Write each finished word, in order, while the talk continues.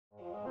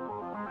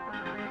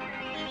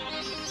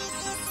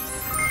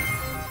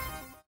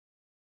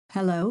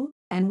Hello,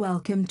 and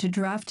welcome to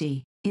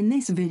Drafty. In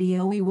this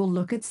video we will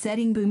look at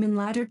setting boom and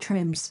ladder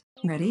trims.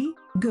 Ready?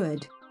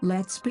 Good.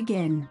 Let's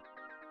begin.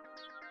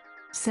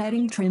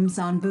 Setting trims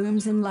on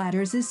booms and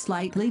ladders is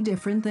slightly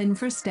different than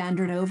for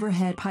standard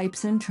overhead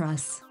pipes and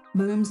truss.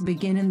 Booms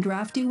begin in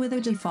Drafty with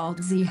a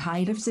default Z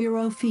height of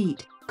 0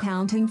 feet,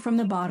 counting from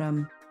the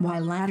bottom,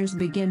 while ladders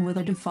begin with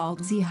a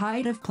default Z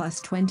height of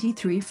plus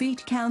 23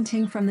 feet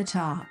counting from the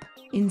top.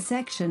 In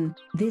section,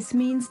 this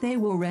means they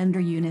will render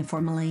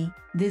uniformly.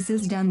 This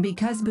is done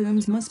because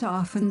booms must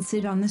often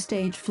sit on the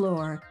stage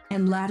floor,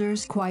 and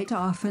ladders quite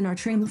often are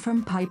trimmed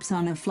from pipes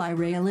on a fly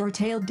rail or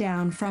tailed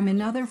down from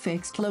another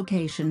fixed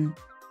location.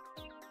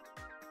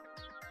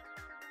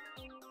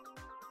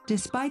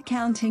 Despite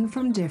counting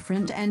from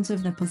different ends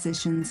of the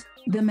positions,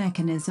 the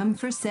mechanism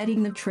for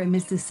setting the trim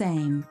is the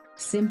same.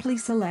 Simply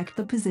select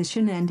the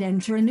position and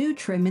enter a new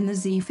trim in the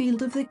Z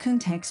field of the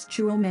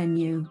contextual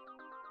menu.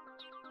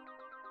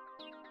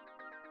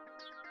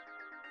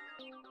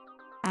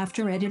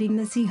 After editing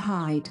the Z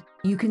height,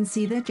 you can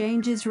see the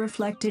changes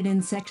reflected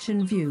in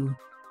section view.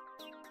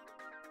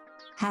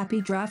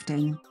 Happy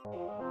drafting!